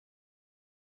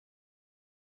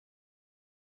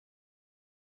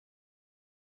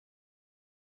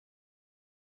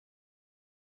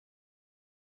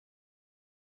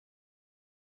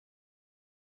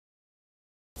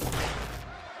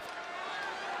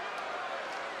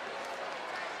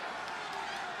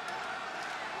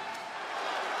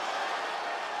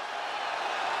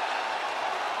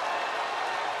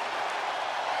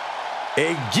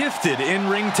A gifted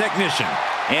in-ring technician.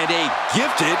 And a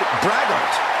gifted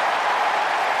braggart.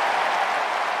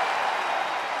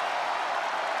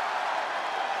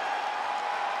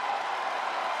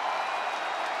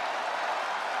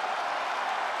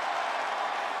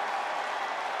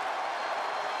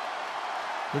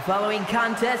 The following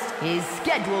contest is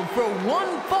scheduled for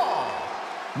one fall.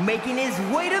 Making his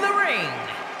way to the ring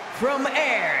from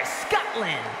Ayr,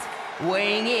 Scotland,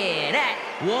 weighing in at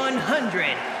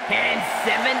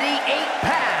 178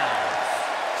 pounds,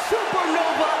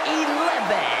 Supernova 11,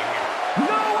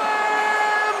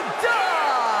 Noam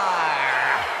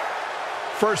Dar!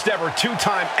 First ever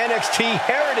two-time NXT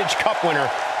Heritage Cup winner.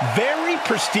 Very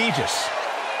prestigious.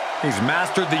 He's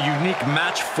mastered the unique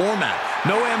match format.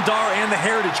 Noam Dar and the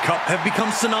Heritage Cup have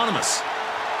become synonymous.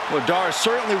 Well, Dar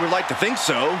certainly would like to think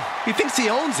so. He thinks he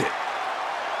owns it.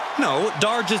 No,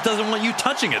 Dar just doesn't want you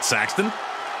touching it, Saxton.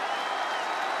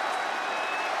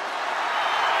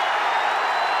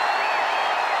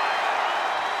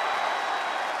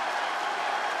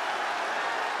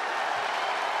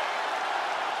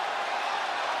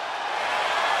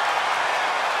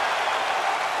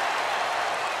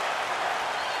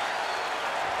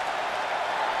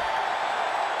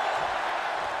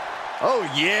 Oh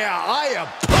yeah, I am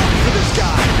pumped for this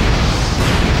guy.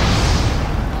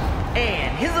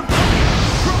 And his opponent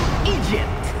from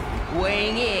Egypt,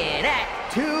 weighing in at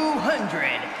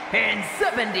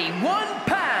 271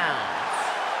 pounds,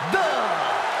 the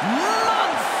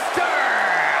Monster!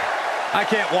 I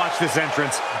can't watch this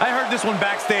entrance. I heard this one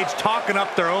backstage talking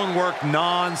up their own work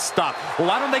non-stop. Well,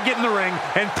 why don't they get in the ring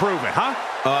and prove it, huh?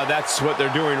 That's what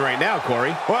they're doing right now,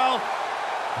 Corey. Well,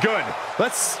 good.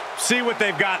 Let's see what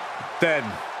they've got then.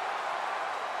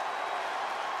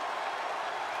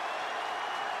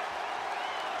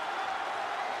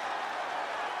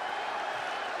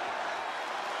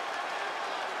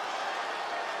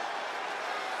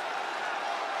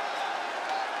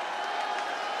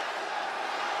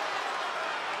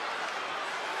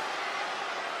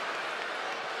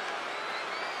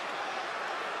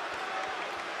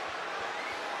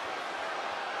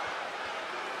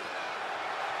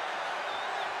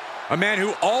 A man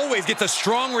who always gets a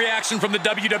strong reaction from the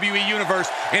WWE Universe,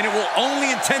 and it will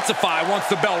only intensify once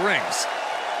the bell rings.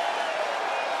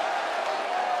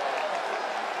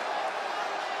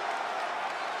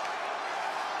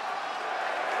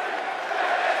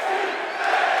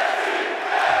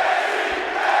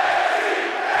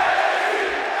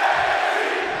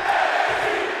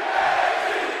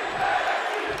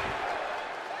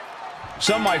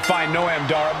 Some might find Noam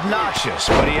Dar obnoxious,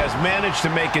 but he has managed to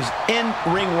make his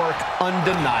in-ring work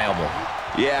undeniable.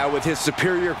 Yeah, with his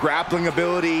superior grappling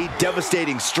ability,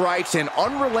 devastating strikes, and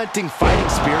unrelenting fighting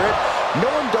spirit,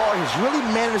 Noam Dar has really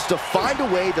managed to find a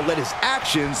way to let his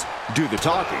actions do the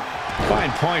talking.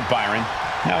 Fine point, Byron.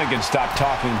 Now he can stop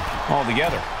talking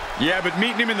altogether. Yeah, but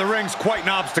meeting him in the ring's quite an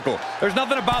obstacle. There's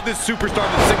nothing about this superstar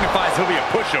that signifies he'll be a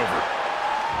pushover.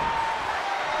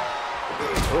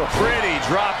 Pretty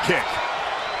drop kick.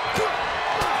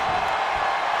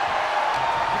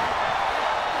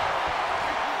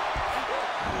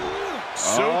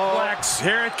 Suplex,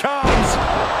 here it comes.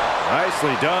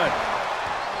 Nicely done.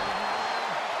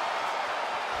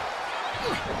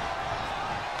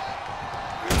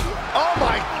 Oh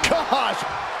my gosh!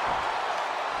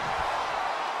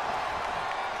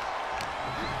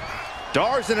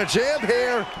 Dar's in a jam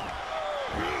here.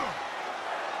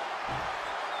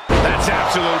 That's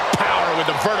absolute power with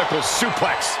the vertical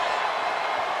suplex.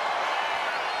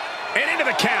 And into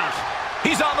the count.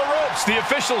 He's on the ropes. The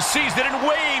official sees it and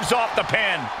waves off the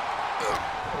pin.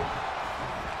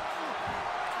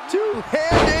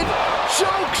 Two-handed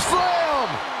choke slam.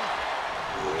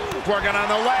 Working on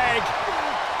the leg.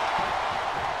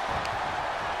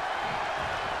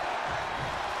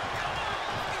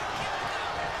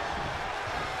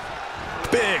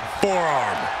 Big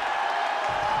forearm.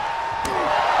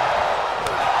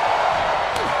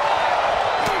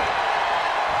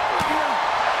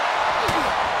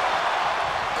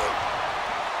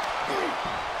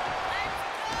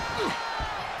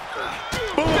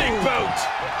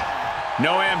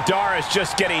 Noam Dar is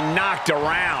just getting knocked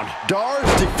around. Dar's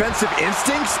defensive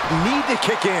instincts need to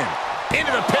kick in.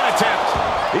 Into the pin attempt.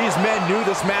 These men knew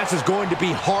this match was going to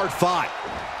be hard fought.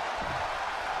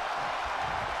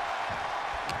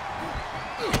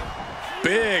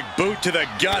 Big boot to the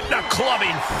gut. A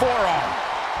clubbing forearm.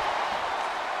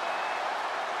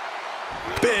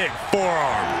 Big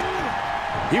forearm.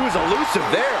 He was elusive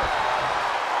there.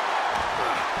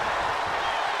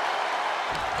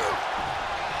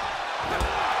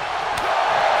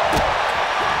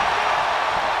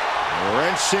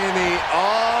 Wrenching the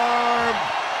arm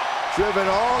Driven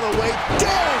all the way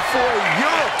down for a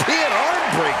European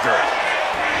armbreaker.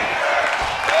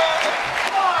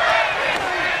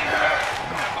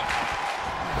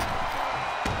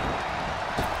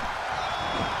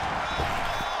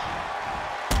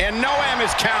 And Noam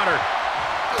is countered.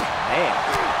 Man.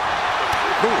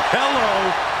 Ooh, hello.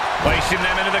 Placing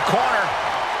them into the corner.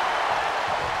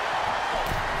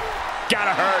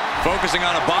 Gotta hurt. Focusing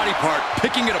on a body part,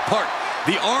 picking it apart.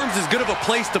 The arm's as good of a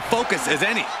place to focus as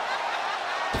any.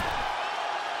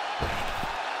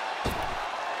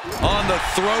 On the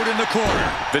throat in the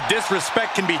corner. The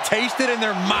disrespect can be tasted in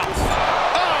their mouth.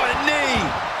 Oh, a knee.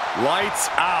 Lights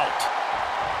out.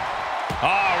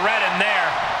 Oh, red in there.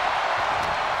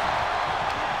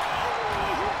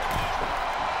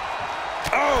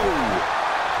 Oh!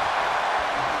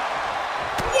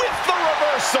 With the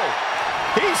reversal.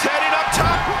 He's heading up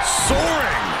top.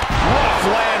 Soaring. Rough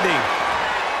landing.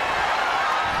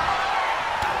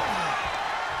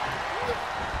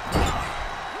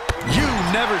 You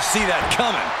never see that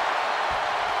coming.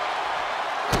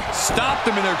 Stopped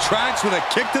them in their tracks with a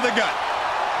kick to the gut.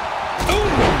 Ooh.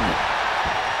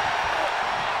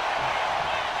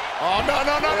 Oh, no,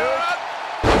 no, no, no,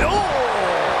 no.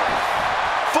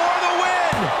 For the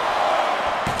win.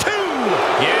 2.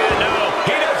 Yeah, no,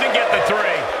 he doesn't get the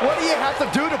 3. What do you have to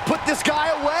do to put this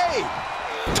guy away?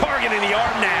 Targeting the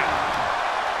arm now.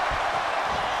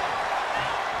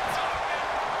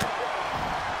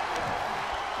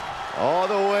 All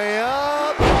the way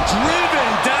up. Driven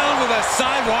down with a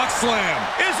sidewalk slam.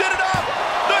 Is it enough?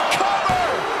 The cover!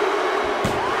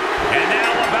 And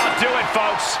that'll about do it,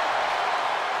 folks.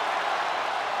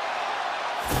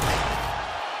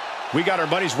 We got our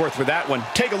money's worth with that one.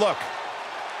 Take a look.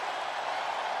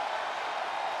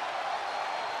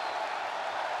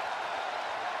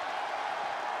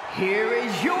 Here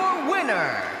is your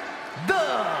winner,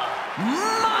 the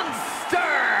Monster!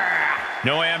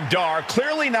 Noam Dar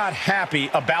clearly not happy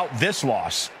about this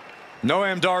loss.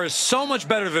 Noam Dar is so much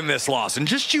better than this loss, and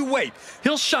just you wait.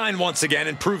 He'll shine once again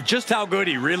and prove just how good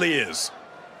he really is.